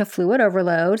refers to fluid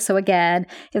overload. So again,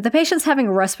 if the patient's having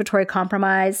respiratory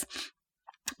compromise,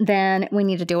 then we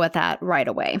need to deal with that right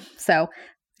away. So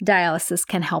dialysis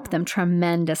can help them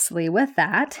tremendously with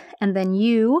that. And then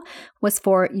U was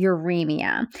for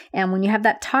uremia. And when you have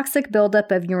that toxic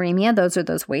buildup of uremia, those are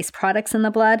those waste products in the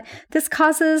blood. This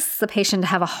causes the patient to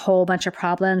have a whole bunch of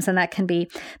problems. And that can be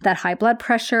that high blood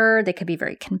pressure. They could be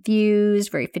very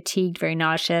confused, very fatigued, very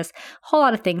nauseous, a whole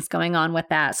lot of things going on with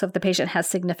that. So if the patient has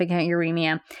significant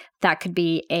uremia, that could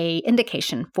be an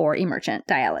indication for emergent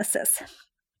dialysis.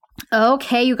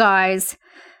 Okay, you guys,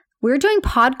 we're doing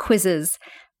pod quizzes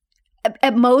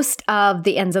at most of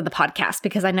the ends of the podcast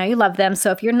because I know you love them. So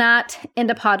if you're not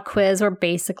into pod quiz, we're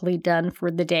basically done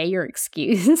for the day. You're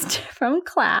excused from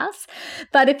class.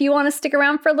 But if you want to stick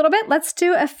around for a little bit, let's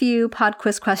do a few pod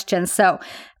quiz questions. So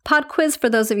pod quiz, for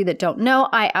those of you that don't know,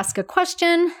 I ask a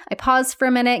question, I pause for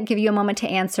a minute, give you a moment to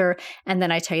answer, and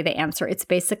then I tell you the answer. It's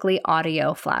basically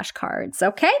audio flashcards,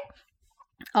 okay?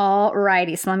 All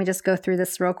righty. So let me just go through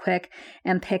this real quick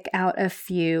and pick out a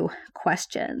few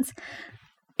questions.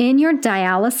 In your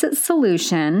dialysis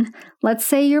solution, let's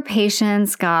say your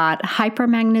patient's got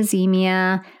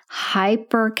hypermagnesemia,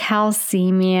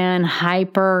 hypercalcemia, and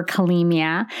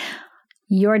hyperkalemia.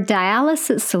 Your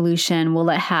dialysis solution,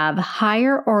 will it have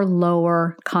higher or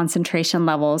lower concentration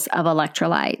levels of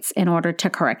electrolytes in order to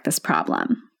correct this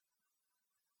problem?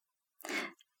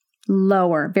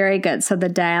 Lower. Very good. So the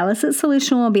dialysis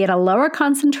solution will be at a lower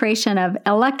concentration of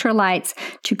electrolytes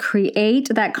to create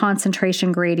that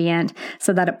concentration gradient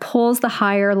so that it pulls the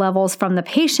higher levels from the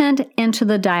patient into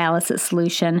the dialysis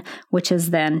solution, which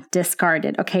is then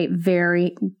discarded. Okay,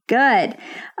 very good.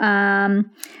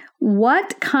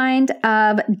 What kind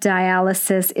of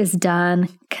dialysis is done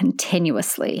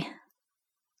continuously?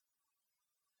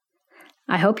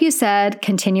 I hope you said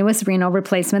continuous renal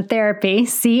replacement therapy,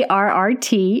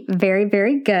 CRRT. Very,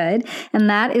 very good. And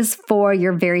that is for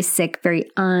your very sick,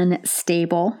 very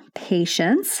unstable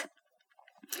patients.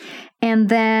 And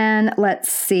then let's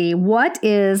see, what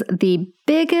is the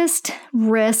biggest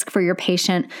risk for your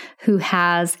patient who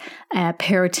has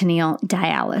peritoneal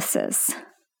dialysis?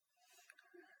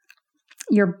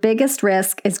 Your biggest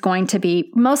risk is going to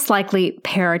be most likely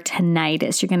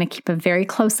peritonitis. You're going to keep a very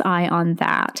close eye on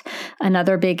that.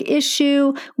 Another big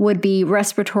issue would be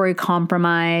respiratory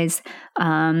compromise,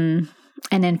 an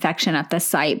infection at the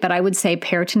site. But I would say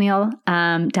peritoneal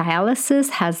dialysis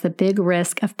has the big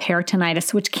risk of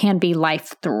peritonitis, which can be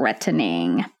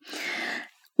life-threatening.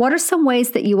 What are some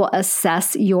ways that you will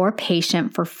assess your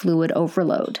patient for fluid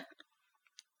overload?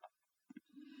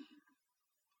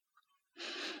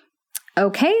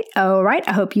 Okay, all right.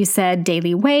 I hope you said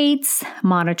daily weights,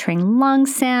 monitoring lung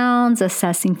sounds,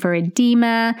 assessing for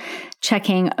edema,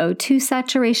 checking O2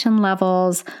 saturation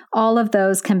levels. All of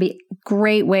those can be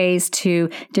great ways to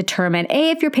determine,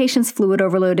 if your patient's fluid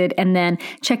overloaded, and then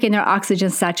checking their oxygen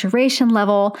saturation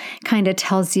level kind of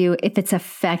tells you if it's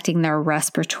affecting their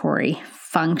respiratory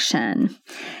function.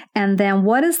 And then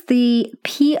what is the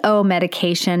PO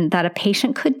medication that a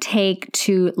patient could take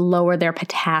to lower their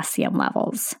potassium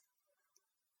levels?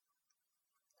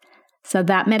 So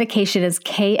that medication is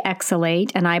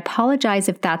K-Exolate, and I apologize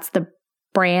if that's the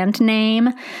brand name.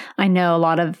 I know a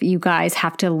lot of you guys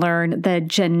have to learn the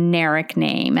generic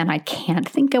name, and I can't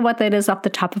think of what that is off the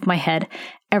top of my head.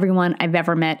 Everyone I've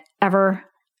ever met, ever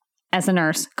as a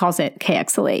nurse, calls it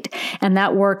K-Exolate, and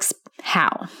that works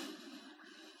how?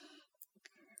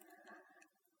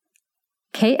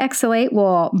 K-Exolate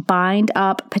will bind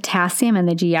up potassium in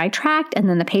the GI tract, and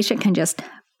then the patient can just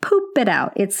poop it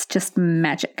out. It's just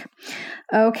magic.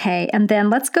 Okay, and then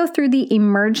let's go through the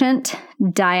emergent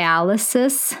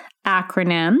dialysis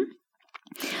acronym.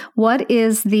 What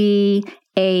is the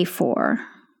A for?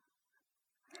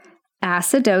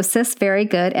 Acidosis, very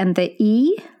good. And the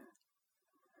E?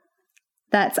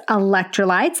 That's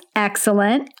electrolytes,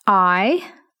 excellent. I's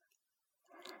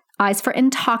for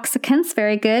intoxicants,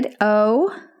 very good.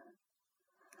 O,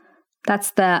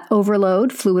 that's the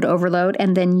overload, fluid overload.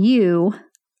 And then U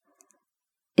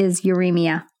is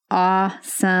uremia.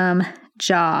 Awesome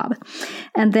job.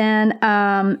 And then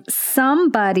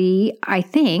somebody, I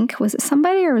think, was it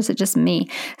somebody or was it just me?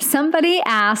 Somebody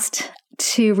asked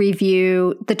to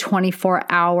review the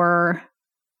 24-hour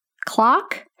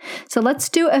clock. So let's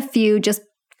do a few just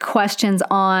questions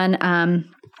on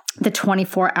the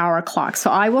 24-hour clock.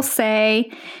 So I will say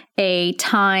a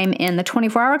time in the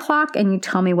 24-hour clock, and you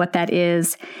tell me what that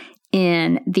is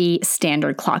in the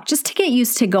standard clock, just to get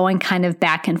used to going kind of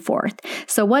back and forth.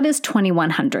 So what is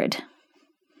 2100?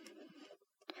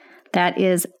 That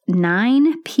is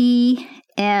 9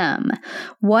 p.m.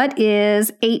 What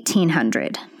is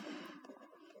 1800?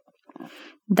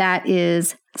 That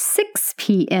is 6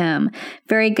 p.m.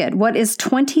 Very good. What is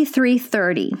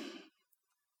 2330?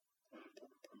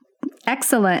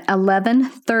 Excellent.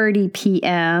 11:30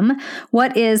 p.m.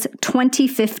 What is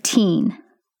 2015?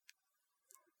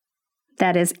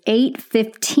 That is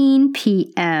 8:15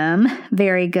 p.m.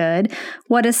 Very good.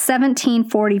 What is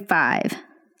 1745?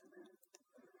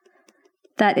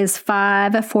 That is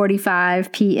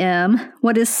 5:45 p.m.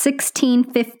 What is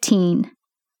 1615?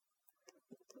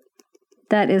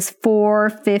 That is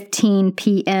 4:15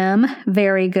 p.m.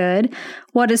 Very good.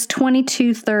 What is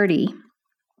 2230?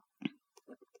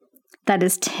 That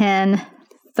is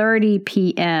 10:30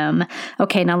 p.m.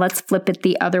 Okay, now let's flip it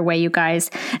the other way, you guys.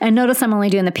 And notice I'm only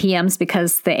doing the PMs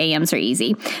because the AMs are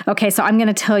easy. Okay, so I'm going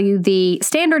to tell you the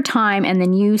standard time, and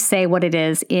then you say what it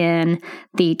is in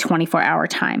the 24-hour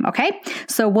time, okay?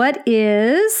 So what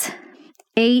is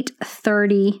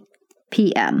 8:30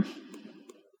 p.m.?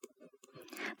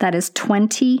 That is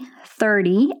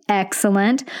 20:30.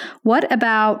 Excellent. What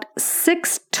about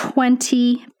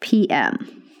 6:20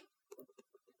 p.m.?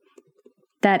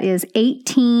 That is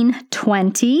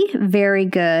 18:20. Very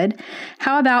good.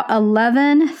 How about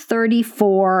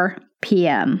 11:34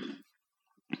 p.m.?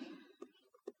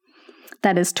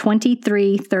 That is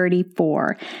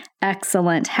 23:34.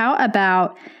 Excellent. How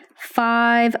about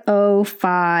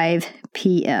 5:05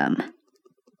 p.m.?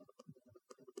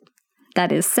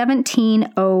 That is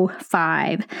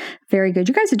 17:05. Very good.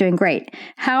 You guys are doing great.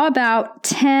 How about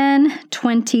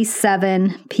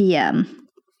 10:27 p.m.?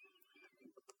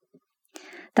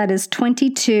 That is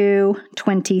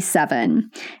 22:27.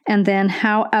 And then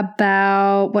how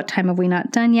about, what time have we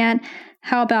not done yet?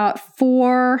 How about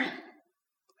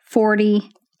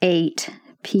 4:48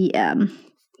 p.m.?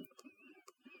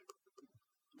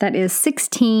 That is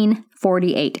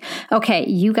 16:48. Okay,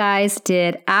 you guys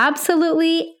did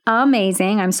absolutely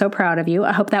amazing. I'm so proud of you.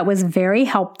 I hope that was very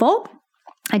helpful.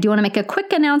 I do want to make a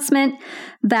quick announcement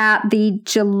that the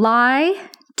July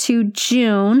to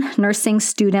June nursing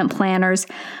student planners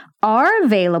are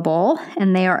available,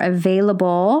 and they are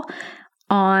available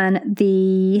on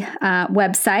the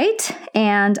website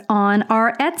and on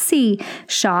our Etsy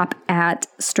shop at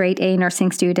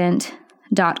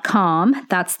straightanursingstudent.com.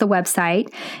 That's the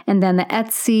website. And then the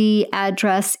Etsy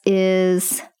address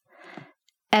is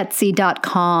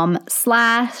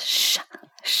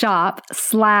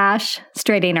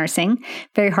etsy.com/shop/straight-A-nursing.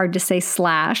 Very hard to say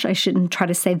slash. I shouldn't try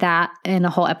to say that in a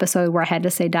whole episode where I had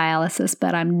to say dialysis,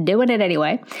 but I'm doing it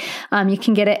anyway. You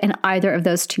can get it in either of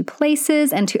those two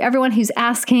places. And to everyone who's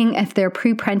asking if they're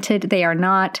pre-printed, they are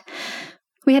not.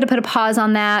 We had to put a pause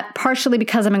on that, partially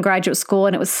because I'm in graduate school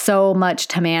and it was so much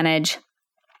to manage.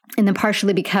 And then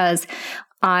partially because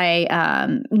I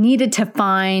needed to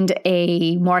find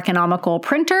a more economical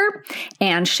printer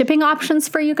and shipping options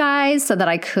for you guys so that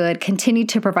I could continue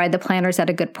to provide the planners at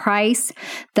a good price.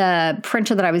 The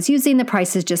printer that I was using, the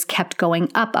prices just kept going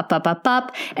up,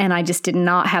 and I just did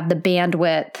not have the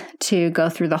bandwidth to go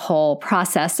through the whole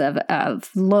process of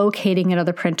locating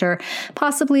another printer.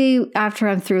 Possibly after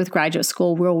I'm through with graduate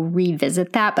school, we'll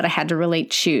revisit that, but I had to really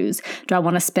choose. Do I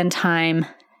want to spend time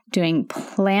doing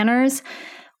planners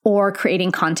or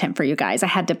creating content for you guys? I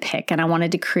had to pick, and I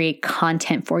wanted to create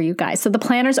content for you guys. So the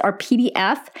planners are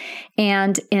PDF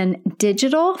and in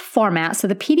digital format. So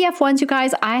the PDF ones, you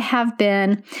guys, I have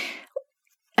been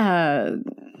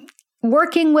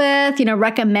working with,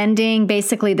 recommending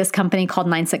basically this company called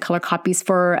 9 Set Color Copies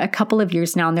for a couple of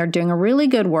years now, and they're doing a really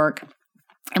good work.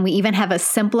 And we even have a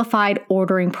simplified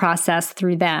ordering process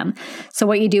through them. So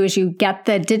what you do is you get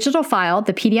the digital file,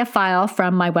 the PDF file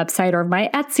from my website or my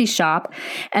Etsy shop,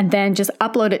 and then just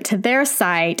upload it to their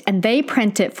site, and they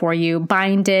print it for you,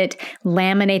 bind it,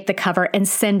 laminate the cover, and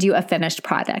send you a finished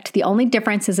product. The only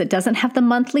difference is it doesn't have the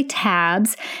monthly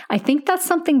tabs. I think that's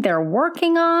something they're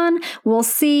working on. We'll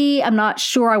see. I'm not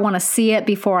sure. I want to see it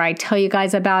before I tell you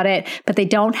guys about it, but they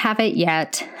don't have it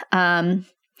yet.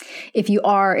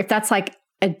 If that's like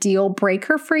a deal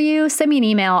breaker for you, send me an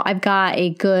email. I've got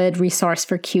a good resource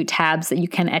for cute tabs that you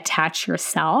can attach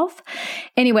yourself.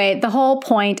 Anyway, the whole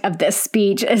point of this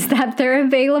speech is that they're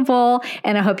available,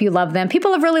 and I hope you love them.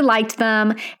 People have really liked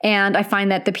them, and I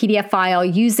find that the PDF file,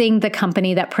 using the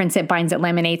company that prints it, binds it,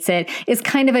 laminates it, is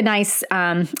kind of a nice,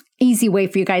 easy way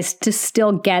for you guys to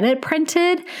still get it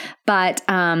printed. But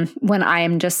when I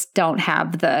don't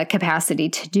have the capacity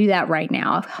to do that right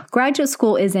now. Graduate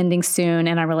school is ending soon,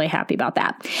 and I'm really happy about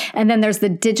that. And then there's the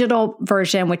digital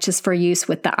version, which is for use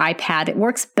with the iPad. It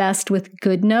works best with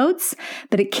GoodNotes,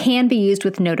 but it can be used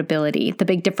with Notability. The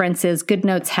big difference is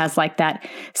GoodNotes has like that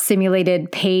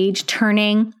simulated page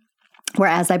turning,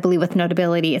 whereas I believe with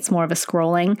Notability, it's more of a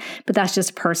scrolling, but that's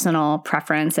just personal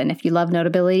preference. And if you love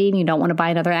Notability and you don't want to buy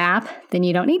another app, then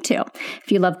you don't need to. If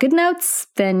you love GoodNotes,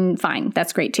 then fine.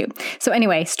 That's great too. So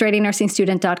anyway,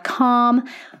 straightanursingstudent.com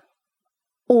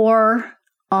or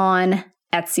on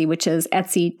Etsy, which is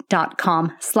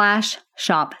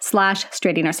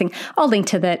etsy.com/shop/straight-A-nursing. I'll link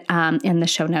to that in the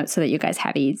show notes so that you guys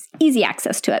have easy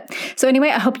access to it. So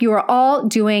anyway, I hope you are all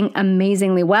doing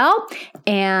amazingly well,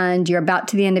 and you're about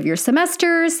to the end of your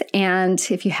semesters. And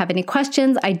if you have any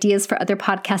questions, ideas for other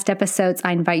podcast episodes,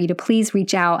 I invite you to please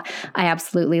reach out. I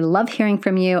absolutely love hearing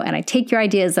from you, and I take your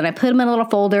ideas and I put them in a little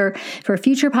folder for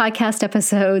future podcast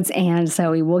episodes, and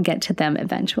so we will get to them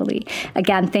eventually.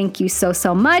 Again, thank you so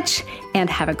much, and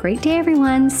have a great day,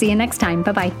 everyone. See you next time.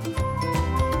 Bye-bye.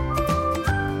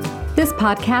 This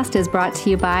podcast is brought to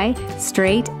you by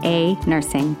Straight A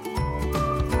Nursing.